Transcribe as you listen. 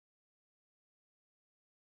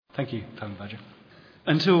Thank you, Poem Badger.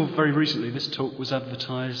 Until very recently, this talk was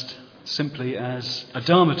advertised simply as a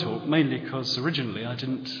Dharma talk, mainly because originally I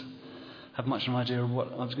didn't have much of an idea of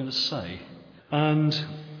what I was going to say. And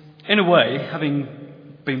in a way, having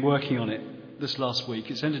been working on it this last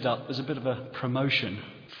week, it's ended up as a bit of a promotion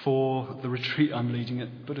for the retreat I'm leading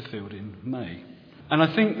at Buddhafield in May. And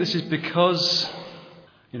I think this is because,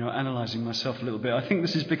 analysing myself a little bit, I think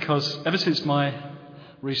this is because ever since my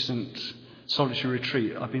recent solitary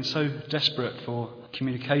retreat, I've been so desperate for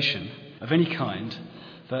communication of any kind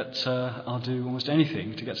that I'll do almost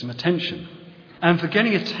anything to get some attention. And for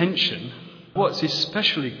getting attention, what's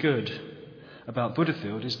especially good about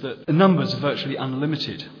Buddhafield is that the numbers are virtually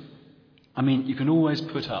unlimited. I mean, you can always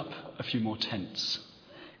put up a few more tents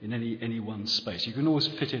in any one space. You can always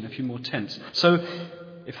fit in a few more tents. So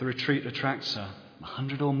if the retreat attracts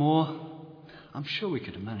 100 or more, I'm sure we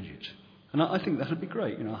could manage it. And I think that would be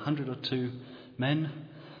great, 100 or 2 men,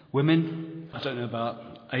 women. I don't know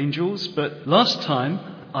about angels, but last time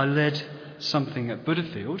I led something at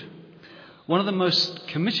Buddhafield, one of the most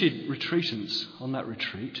committed retreatants on that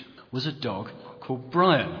retreat was a dog called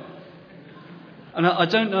Brian. And I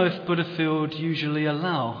don't know if Buddhafield usually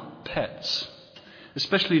allow pets,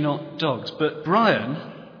 especially not dogs, but Brian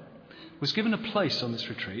was given a place on this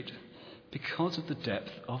retreat because of the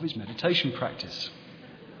depth of his meditation practice.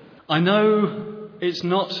 I know it's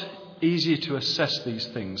not easy to assess these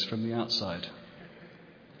things from the outside.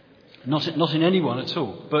 Not in anyone at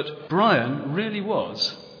all. But Brian really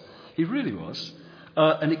was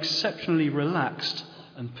an exceptionally relaxed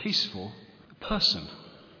and peaceful person.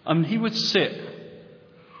 I mean, he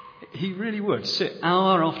really would sit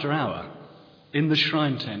hour after hour in the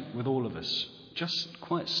shrine tent with all of us, just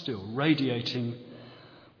quite still, radiating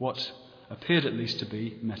what appeared at least to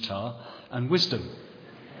be metta and wisdom.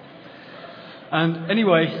 And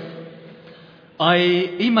anyway, I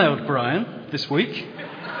emailed Brian this week,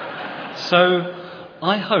 so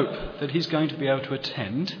I hope that he's going to be able to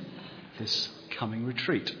attend this coming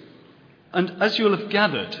retreat. And as you'll have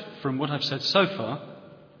gathered from what I've said so far,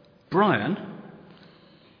 Brian,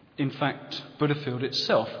 in fact, Buddhafield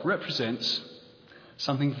itself, represents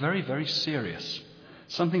something very, very serious,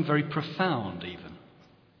 something very profound even.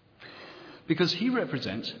 Because he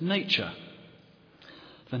represents nature,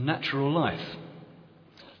 the natural life,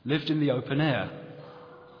 lived in the open air,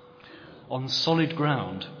 on solid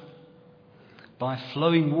ground, by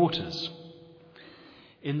flowing waters,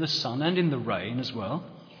 in the sun and in the rain as well,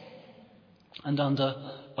 and under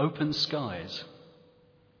open skies.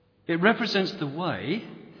 It represents the way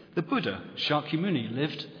the Buddha, Shakyamuni,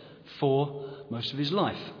 lived for most of his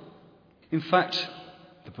life. In fact,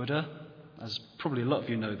 the Buddha, as probably a lot of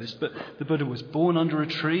you know this, but the Buddha was born under a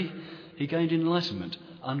tree. He gained enlightenment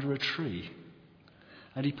under a tree.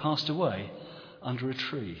 And he passed away under a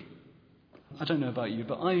tree. I don't know about you,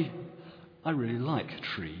 but I really like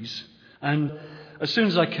trees. And as soon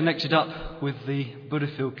as I connected up with the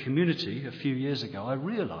Buddhafield community a few years ago, I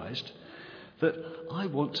realised that I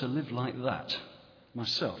want to live like that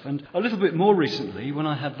myself. And a little bit more recently, when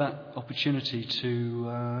I had that opportunity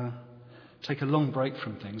to take a long break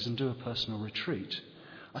from things and do a personal retreat,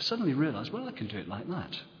 I suddenly realised, I can do it like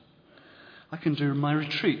that. I can do my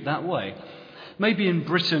retreat that way. Maybe in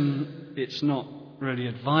Britain it's not really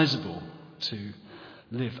advisable to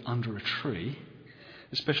live under a tree,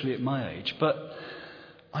 especially at my age, but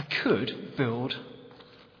I could build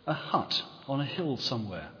a hut on a hill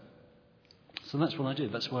somewhere. So that's what I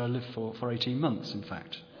did. That's where I lived for 18 months, in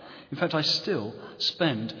fact. In fact, I still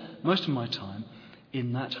spend most of my time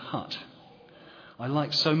in that hut. I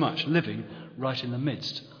like so much living right in the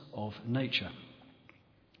midst of nature.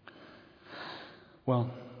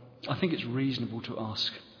 Well, I think it's reasonable to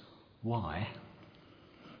ask why.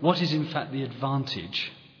 What is in fact the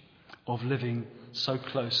advantage of living so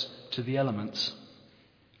close to the elements?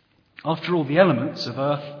 After all, the elements of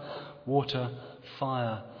earth, water,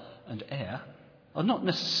 fire and air are not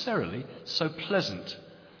necessarily so pleasant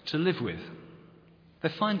to live with.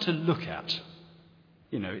 They're fine to look at.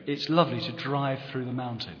 It's lovely to drive through the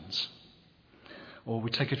mountains, or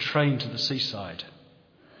we take a train to the seaside,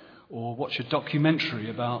 or watch a documentary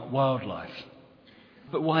about wildlife.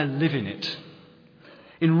 But why live in it?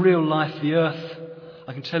 In real life, the earth,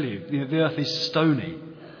 I can tell you, the earth is stony,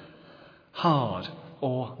 hard,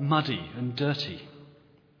 or muddy and dirty.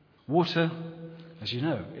 Water, as you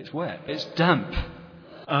know, it's wet, it's damp.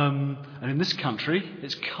 And in this country,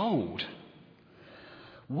 it's cold.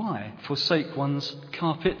 Why forsake one's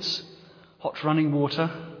carpets, hot running water,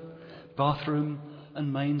 bathroom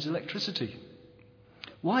and mains electricity?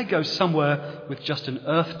 Why go somewhere with just an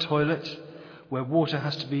earth toilet where water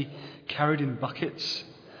has to be carried in buckets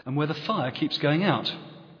and where the fire keeps going out.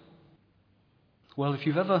 Well, if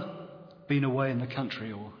you've ever been away in the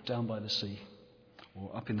country or down by the sea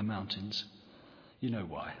or up in the mountains, you know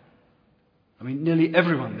why. I mean, nearly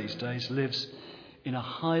everyone these days lives in a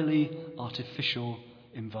highly artificial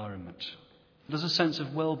environment. There's a sense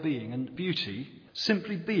of well-being and beauty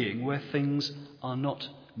simply being where things are not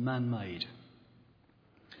man-made.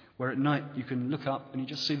 Where at night you can look up and you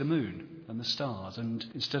just see the moon and the stars, and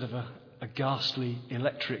instead of a ghastly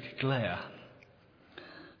electric glare.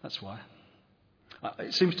 That's why.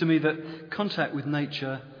 It seems to me that contact with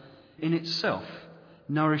nature in itself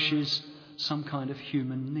nourishes some kind of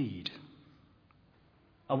human need.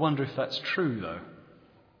 I wonder if that's true, though.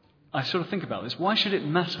 I sort of think about this. Why should it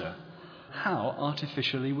matter how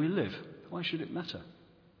artificially we live? Why should it matter?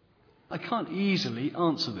 I can't easily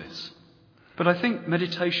answer this, but I think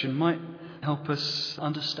meditation might help us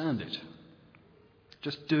understand it.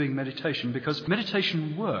 Just doing meditation, because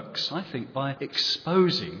meditation works, I think, by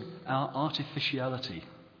exposing our artificiality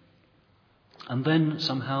and then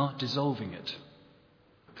somehow dissolving it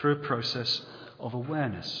through a process of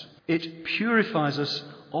awareness. It purifies us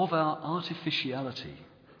of our artificiality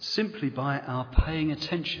simply by our paying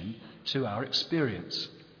attention to our experience,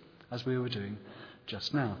 as we were doing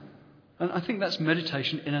just now. And I think that's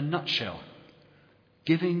meditation in a nutshell,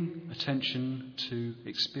 giving attention to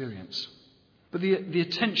experience. But the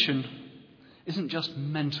attention isn't just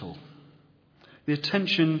mental. The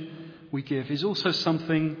attention we give is also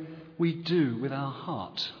something we do with our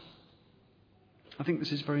heart. I think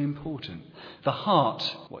this is very important. The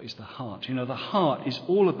heart, what is the heart? You know, the heart is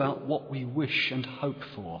all about what we wish and hope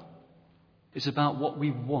for. It's about what we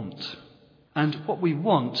want. And what we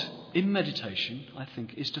want in meditation, I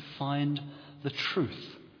think, is to find the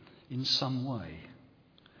truth in some way.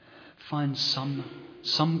 Find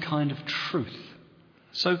some kind of truth.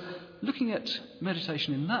 So, looking at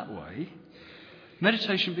meditation in that way,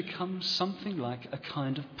 meditation becomes something like a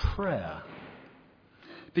kind of prayer.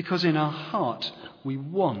 Because in our heart we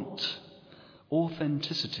want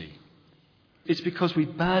authenticity. It's because we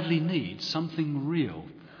badly need something real,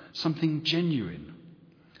 something genuine.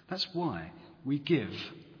 That's why we give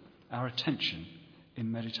our attention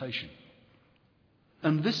in meditation.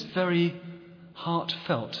 And this very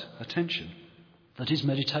heartfelt attention, that is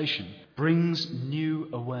meditation, brings new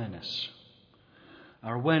awareness.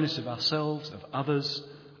 Our awareness of ourselves, of others,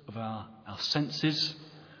 of our senses,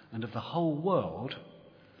 and of the whole world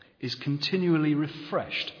is continually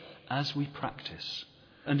refreshed as we practice.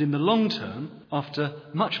 And in the long term, after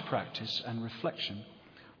much practice and reflection,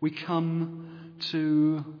 we come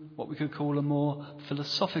to what we could call a more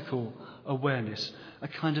philosophical awareness, a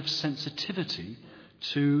kind of sensitivity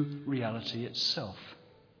to reality itself,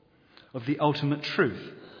 of the ultimate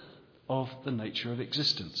truth of the nature of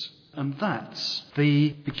existence. And that's the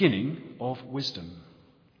beginning of wisdom.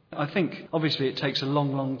 I think, obviously, it takes a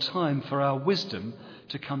long, long time for our wisdom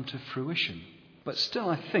to come to fruition. But still,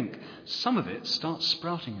 I think some of it starts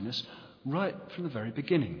sprouting in us right from the very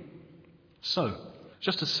beginning. So,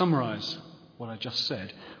 just to summarise what I just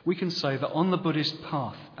said, we can say that on the Buddhist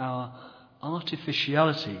path, our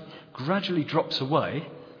artificiality gradually drops away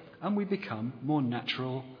and we become more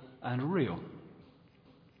natural and real.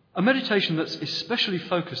 A meditation that's especially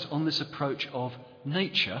focused on this approach of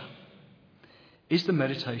nature is the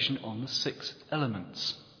meditation on the 6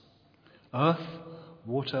 elements. Earth,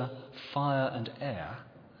 water, fire and air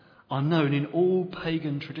are known in all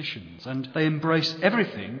pagan traditions, and they embrace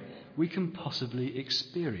everything we can possibly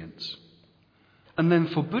experience. And then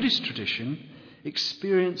for Buddhist tradition,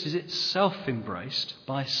 experience is itself embraced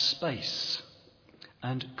by space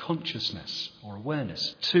and consciousness or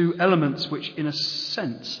awareness, 2 elements which in a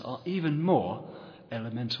sense are even more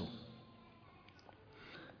elemental.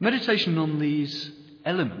 Meditation on these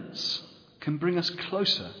elements can bring us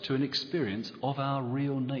closer to an experience of our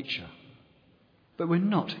real nature. But we're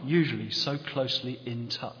not usually so closely in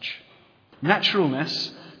touch.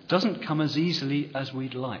 Naturalness doesn't come as easily as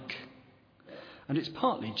we'd like. And it's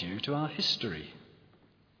partly due to our history.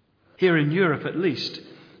 Here in Europe at least,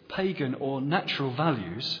 pagan or natural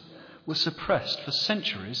values were suppressed for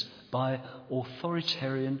centuries by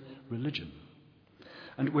authoritarian religion.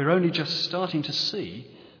 And we're only just starting to see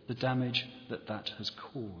the damage that has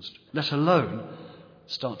caused, let alone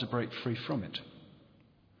start to break free from it.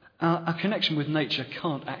 Our connection with nature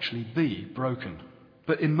can't actually be broken,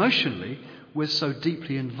 but emotionally we're so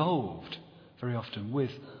deeply involved very often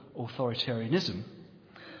with authoritarianism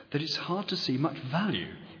that it's hard to see much value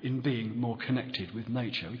in being more connected with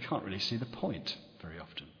nature. We can't really see the point very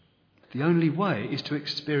often. The only way is to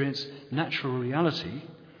experience natural reality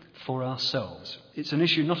for ourselves. It's an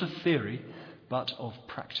issue not of theory, but of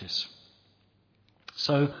practice.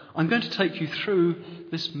 So I'm going to take you through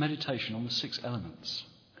this meditation on the 6 elements.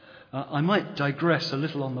 I might digress a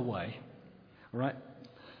little on the way, all right?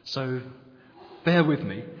 So bear with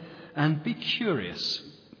me and be curious.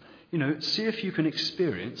 See if you can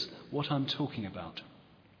experience what I'm talking about.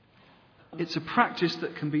 It's a practice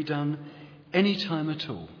that can be done any time at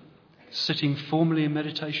all. Sitting formally in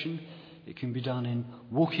meditation, it can be done in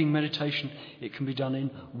walking meditation, it can be done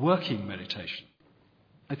in working meditation.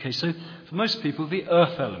 Okay, so for most people, the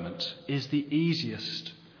earth element is the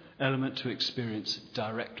easiest element to experience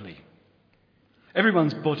directly.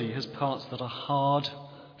 Everyone's body has parts that are hard,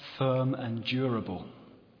 firm and durable.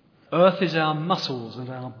 Earth is our muscles and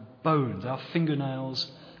our bones, our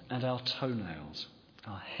fingernails and our toenails,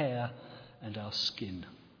 our hair and our skin.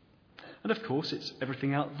 And of course, it's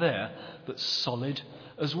everything out there that's solid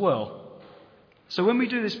as well. So when we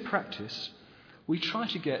do this practice, we try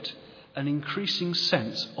to get an increasing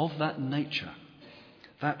sense of that nature,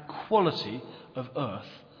 that quality of earth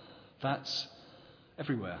that's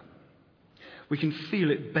everywhere. We can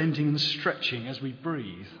feel it bending and stretching as we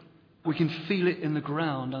breathe. We can feel it in the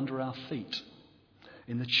ground under our feet,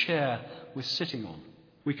 in the chair we're sitting on.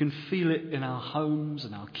 We can feel it in our homes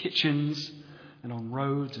and our kitchens and on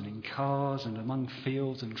roads and in cars and among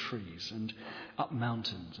fields and trees and up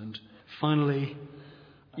mountains. And finally,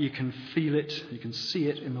 you can feel it, you can see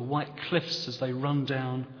it in the white cliffs as they run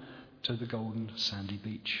down to the golden sandy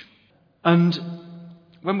beach. And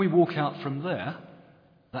when we walk out from there,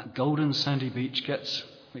 that golden sandy beach gets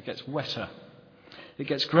wetter. It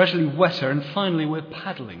gets gradually wetter, and finally we're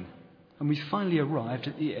paddling. And we finally arrived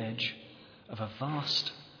at the edge of a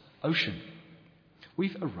vast ocean.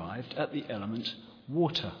 We've arrived at the element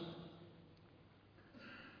water.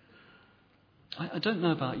 I don't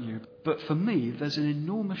know about you, but for me there's an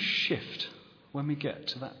enormous shift when we get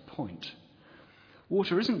to that point.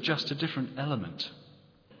 Water isn't just a different element.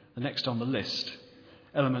 The next on the list,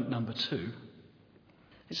 element number 2,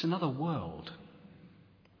 it's another world.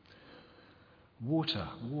 Water.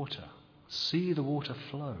 See the water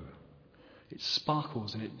flow. It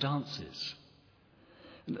sparkles and it dances.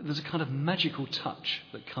 And there's a kind of magical touch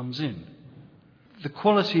that comes in. The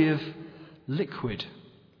quality of liquid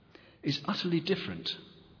is utterly different,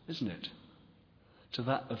 isn't it, to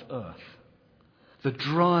that of earth. The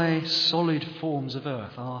dry, solid forms of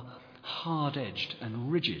earth are hard-edged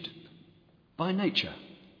and rigid by nature.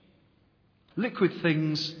 Liquid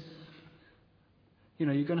things,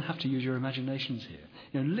 you're going to have to use your imaginations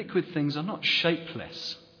here. Liquid things are not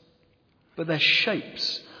shapeless, but their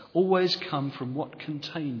shapes always come from what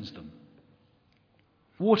contains them.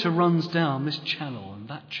 Water runs down this channel and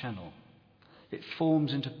that channel. It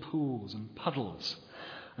forms into pools and puddles,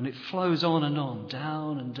 and it flows on and on,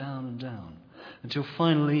 down and down and down, until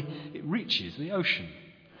finally it reaches the ocean.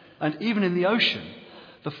 And even in the ocean,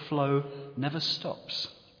 the flow never stops.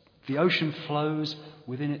 The ocean flows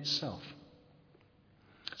within itself.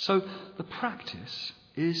 So the practice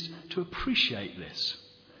is to appreciate this.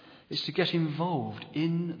 It's to get involved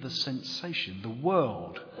in the sensation, the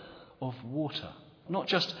world of water. Not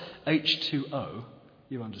just H2O,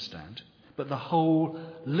 you understand, but the whole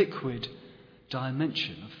liquid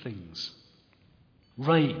dimension of things.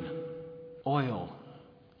 Rain, oil,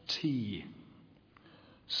 tea,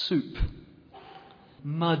 soup,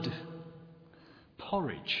 mud,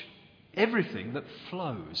 porridge, everything that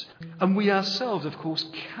flows. And we ourselves, of course,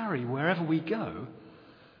 carry wherever we go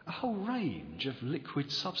a whole range of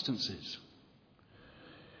liquid substances.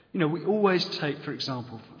 We always take, for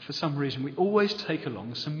example, for some reason, we always take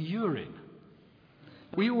along some urine.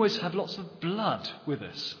 We always have lots of blood with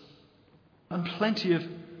us and plenty of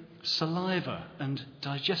saliva and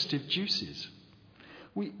digestive juices.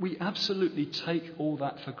 We absolutely take all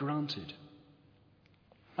that for granted.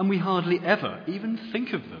 And we hardly ever even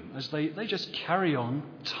think of them, as they just carry on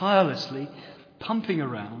tirelessly, pumping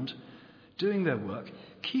around, doing their work,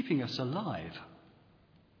 keeping us alive.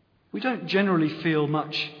 We don't generally feel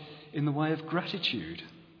much in the way of gratitude.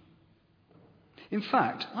 In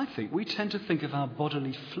fact, I think we tend to think of our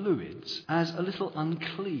bodily fluids as a little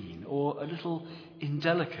unclean or a little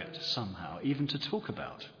indelicate somehow, even to talk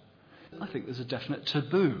about. I think there's a definite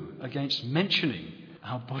taboo against mentioning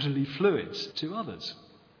our bodily fluids to others.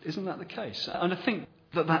 Isn't that the case? And I think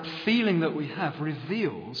that feeling that we have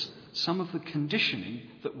reveals some of the conditioning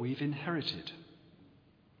that we've inherited.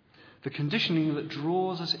 The conditioning that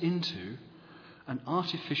draws us into an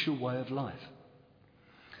artificial way of life.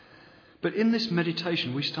 But in this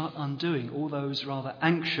meditation, we start undoing all those rather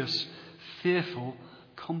anxious, fearful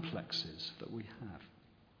complexes that we have.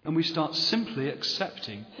 And we start simply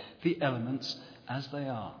accepting the elements as they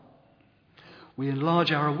are. We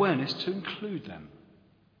enlarge our awareness to include them.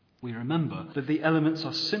 We remember that the elements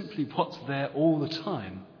are simply what's there all the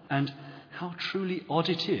time, and how truly odd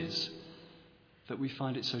it is that we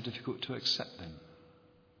find it so difficult to accept them.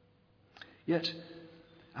 Yet,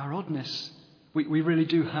 our oddness, we really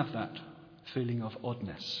do have that feeling of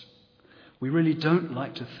oddness. We really don't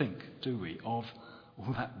like to think, do we, of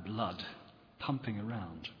all that blood pumping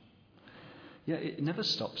around. Yet it never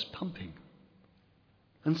stops pumping.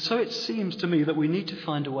 And so it seems to me that we need to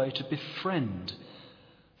find a way to befriend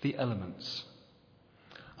the elements.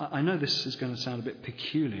 I know this is going to sound a bit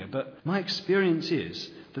peculiar, but my experience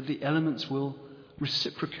is that the elements will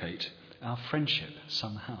reciprocate our friendship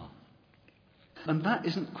somehow. And that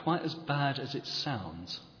isn't quite as bad as it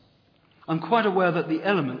sounds. I'm quite aware that the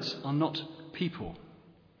elements are not people,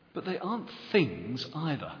 but they aren't things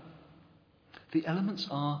either. The elements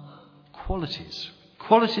are qualities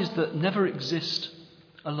that never exist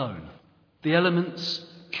alone. The elements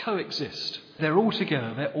coexist. They're all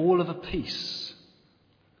together, they're all of a piece.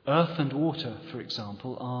 Earth and water, for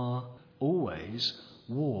example, are always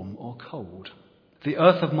warm or cold. The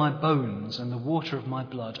earth of my bones and the water of my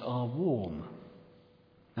blood are warm.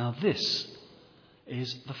 Now this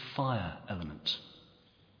is the fire element.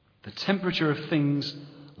 The temperature of things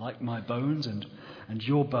like my bones and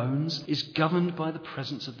your bones is governed by the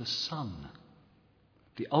presence of the sun,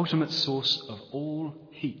 the ultimate source of all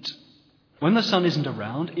heat. When the sun isn't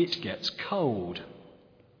around, it gets cold.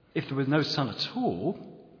 If there was no sun at all,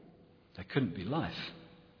 there couldn't be life.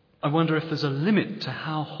 I wonder if there's a limit to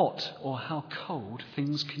how hot or how cold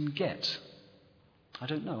things can get. I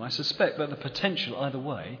don't know. I suspect that the potential either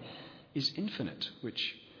way is infinite,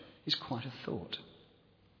 which is quite a thought.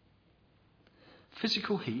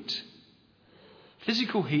 Physical heat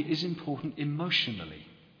is important emotionally.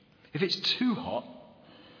 If it's too hot,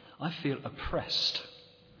 I feel oppressed.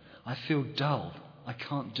 I feel dull. I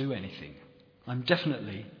can't do anything. I'm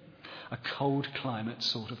definitely a cold climate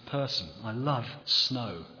sort of person. I love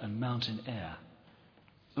snow and mountain air.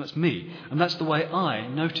 And that's me, and that's the way I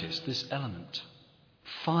notice this element.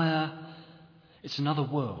 Fire, it's another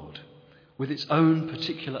world with its own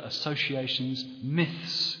particular associations,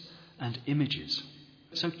 myths and images.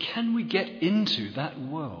 So can we get into that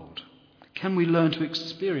world? Can we learn to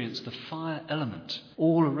experience the fire element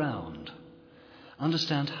all around?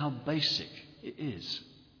 Understand how basic it is?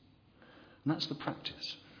 And that's the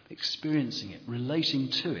practice. Experiencing it, relating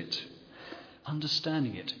to it,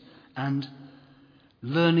 understanding it, and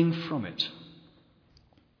learning from it.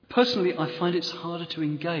 Personally, I find it's harder to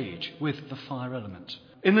engage with the fire element.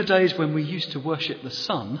 In the days when we used to worship the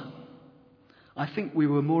sun, I think we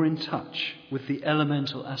were more in touch with the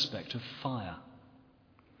elemental aspect of fire.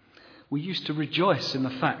 We used to rejoice in the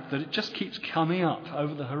fact that it just keeps coming up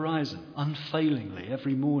over the horizon, unfailingly,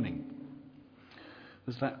 every morning.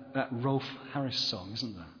 There's that Rolf Harris song,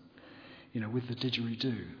 isn't there? With the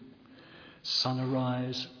didgeridoo. Sun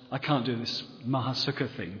arise. I can't do this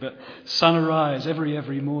Mahasukha thing, but sun arise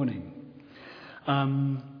every morning.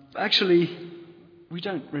 Actually, we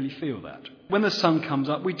don't really feel that. When the sun comes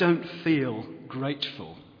up, we don't feel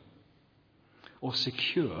grateful or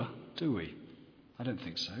secure, do we? I don't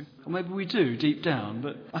think so. Or maybe we do deep down,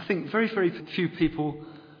 but I think very, very few people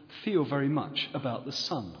feel very much about the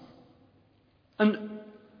sun. And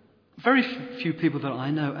very few people that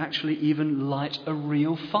I know actually even light a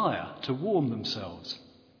real fire to warm themselves.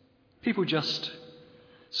 People just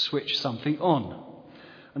switch something on,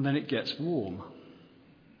 and then it gets warm.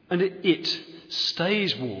 And it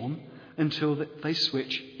stays warm until they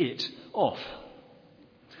switch it off.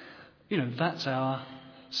 That's our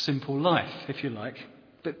simple life, if you like.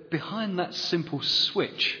 But behind that simple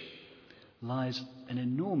switch lies an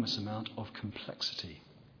enormous amount of complexity.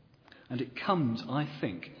 And it comes, I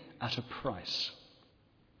think, at a price.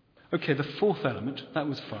 Okay, the fourth element, that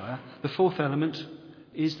was fire. The fourth element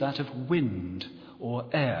is that of wind or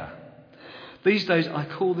air. These days I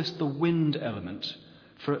call this the wind element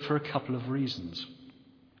for a couple of reasons.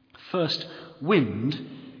 First, wind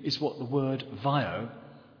is what the word vayo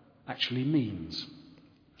actually means.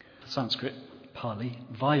 Sanskrit, Pali,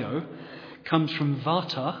 vayo, comes from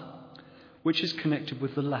vata, which is connected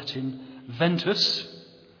with the Latin ventus,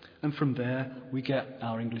 and from there we get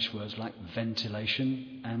our English words like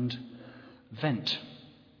ventilation and vent.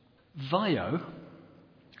 Vayo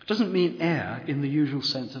doesn't mean air in the usual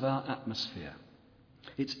sense of our atmosphere.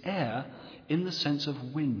 It's air in the sense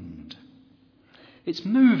of wind. It's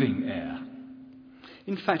moving air.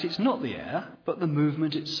 In fact, it's not the air, but the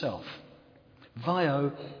movement itself.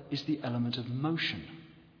 Vayo is the element of motion.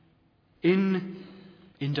 In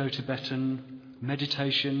Indo-Tibetan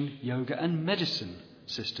meditation, yoga and medicine,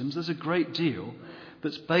 systems, there's a great deal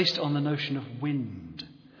that's based on the notion of wind,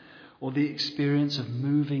 or the experience of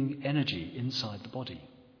moving energy inside the body.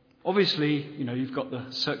 Obviously, you've got the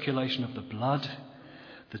circulation of the blood,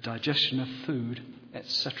 the digestion of food,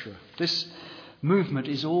 etc. This movement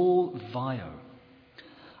is all vio,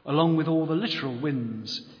 along with all the literal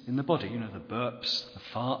winds in the body, the burps, the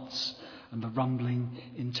farts, and the rumbling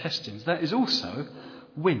intestines. That is also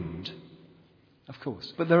wind, of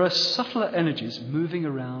course. But there are subtler energies moving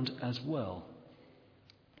around as well.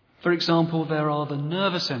 For example, there are the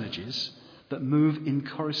nervous energies that move in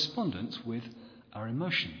correspondence with our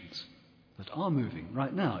emotions, that are moving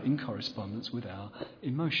right now in correspondence with our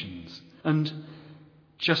emotions. And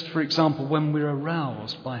just for example, when we're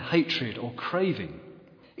aroused by hatred or craving,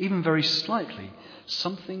 even very slightly,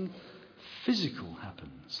 something physical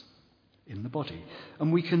happens in the body,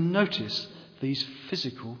 and we can notice these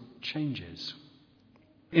physical changes.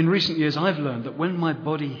 In recent years, I've learned that when my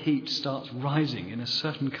body heat starts rising in a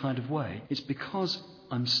certain kind of way, it's because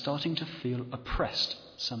I'm starting to feel oppressed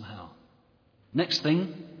somehow. Next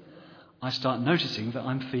thing, I start noticing that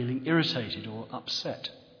I'm feeling irritated or upset.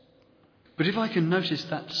 But if I can notice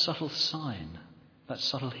that subtle sign, that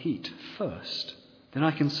subtle heat first, then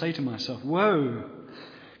I can say to myself, whoa,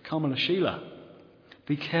 Kamalashila,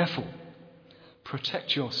 be careful,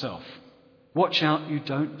 protect yourself, watch out you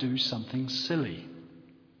don't do something silly.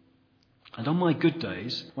 And on my good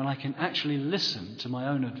days, when I can actually listen to my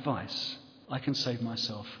own advice, I can save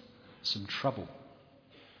myself some trouble.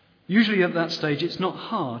 Usually at that stage, it's not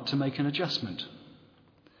hard to make an adjustment.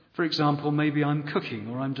 For example, maybe I'm cooking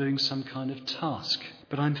or I'm doing some kind of task,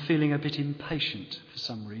 but I'm feeling a bit impatient for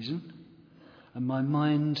some reason, and my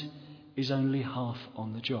mind is only half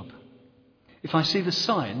on the job. If I see the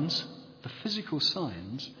signs, the physical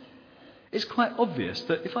signs, it's quite obvious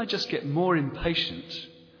that if I just get more impatient,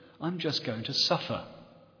 I'm just going to suffer.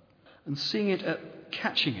 And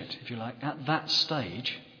catching it, if you like, at that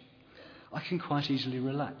stage, I can quite easily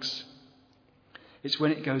relax. It's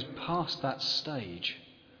when it goes past that stage,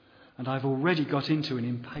 and I've already got into an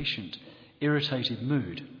impatient, irritated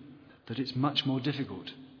mood, that it's much more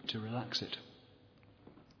difficult to relax it.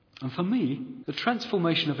 And for me, the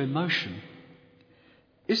transformation of emotion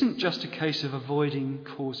isn't just a case of avoiding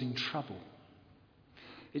causing trouble.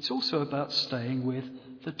 It's also about staying with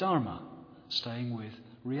the Dharma, staying with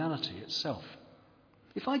reality itself.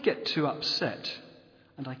 If I get too upset,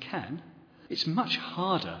 and I can, it's much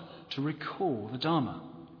harder to recall the Dharma.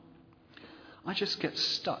 I just get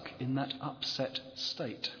stuck in that upset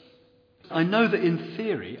state. I know that in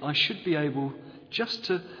theory I should be able just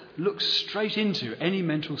to look straight into any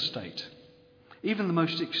mental state, even the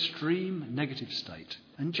most extreme negative state,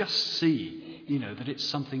 and just see, that it's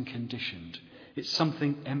something conditioned. It's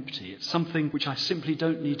something empty. It's something which I simply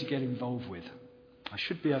don't need to get involved with. I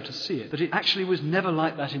should be able to see it, that it actually was never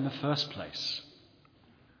like that in the first place.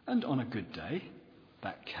 And on a good day,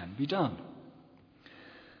 that can be done.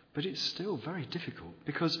 But it's still very difficult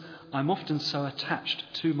because I'm often so attached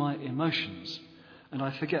to my emotions and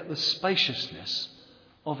I forget the spaciousness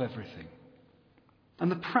of everything. And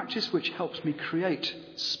the practice which helps me create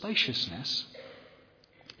spaciousness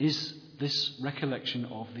is this recollection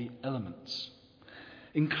of the elements,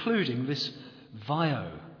 including this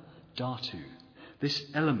vio dhatu, this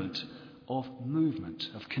element of movement,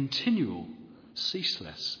 of continual,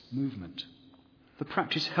 ceaseless movement. The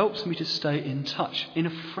practice helps me to stay in touch in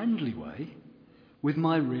a friendly way with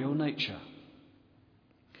my real nature.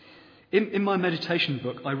 In my meditation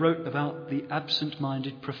book, I wrote about the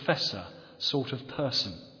absent-minded professor sort of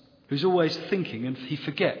person who's always thinking and he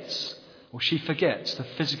forgets or she forgets the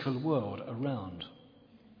physical world around.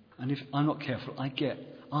 And if I'm not careful, I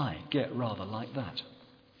get rather like that.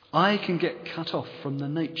 I can get cut off from the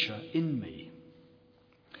nature in me.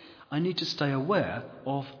 I need to stay aware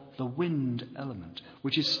of the wind element,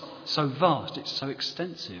 which is so vast, it's so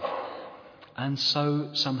extensive, and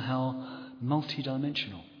so somehow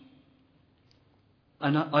multidimensional.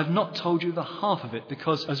 And I've not told you the half of it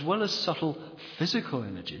because as well as subtle physical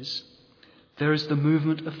energies, there is the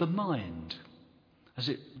movement of the mind as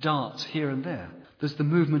it darts here and there. There's the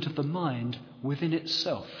movement of the mind within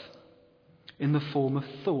itself in the form of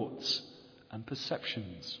thoughts and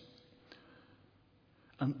perceptions.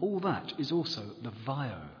 And all that is also the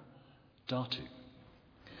vio dhatu.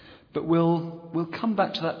 But we'll come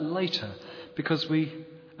back to that later because we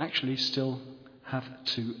actually still have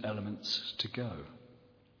two elements to go.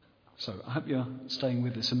 So I hope you're staying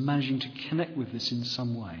with this and managing to connect with this in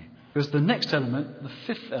some way. Because the next element, the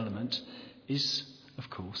fifth element, is, of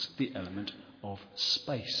course, the element of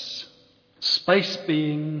space. Space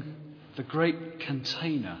being the great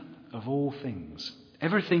container of all things.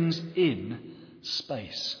 Everything's in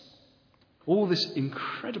space. All this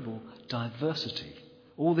incredible diversity,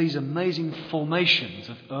 all these amazing formations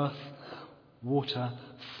of earth, water,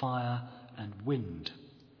 fire and wind.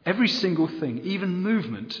 Every single thing, even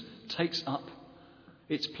movement, takes up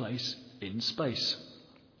its place in space.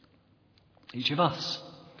 Each of us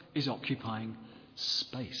is occupying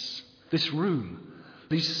space. This room,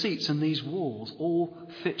 these seats and these walls all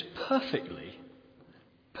fit perfectly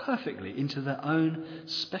into their own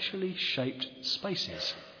specially shaped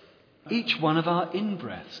spaces. Each one of our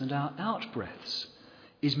in-breaths and our out-breaths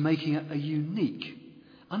is making a unique,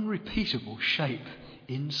 unrepeatable shape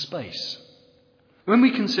in space. When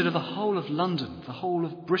we consider the whole of London, the whole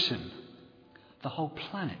of Britain, the whole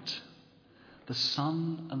planet, the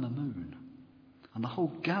sun and the moon, and the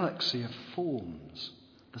whole galaxy of forms,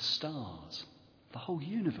 the stars, the whole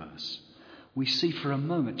universe, we see for a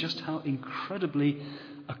moment just how incredibly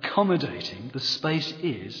accommodating the space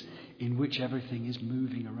is in which everything is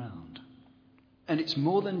moving around. And it's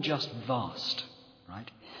more than just vast,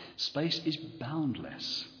 right? Space is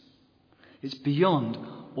boundless. It's beyond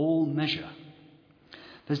all measure.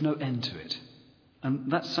 There's no end to it.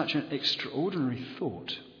 And that's such an extraordinary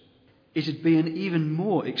thought. It'd be an even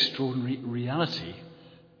more extraordinary reality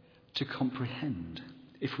to comprehend,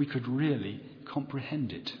 if we could really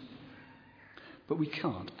comprehend it. But we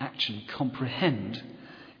can't actually comprehend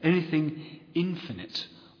anything infinite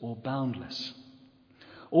or boundless.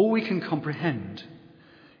 All we can comprehend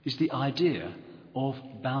is the idea of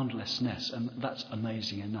boundlessness, and that's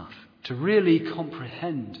amazing enough. To really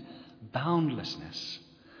comprehend boundlessness,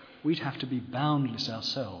 we'd have to be boundless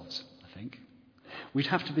ourselves, I think. We'd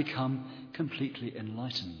have to become completely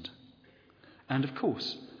enlightened. And of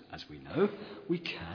course, as we know, we can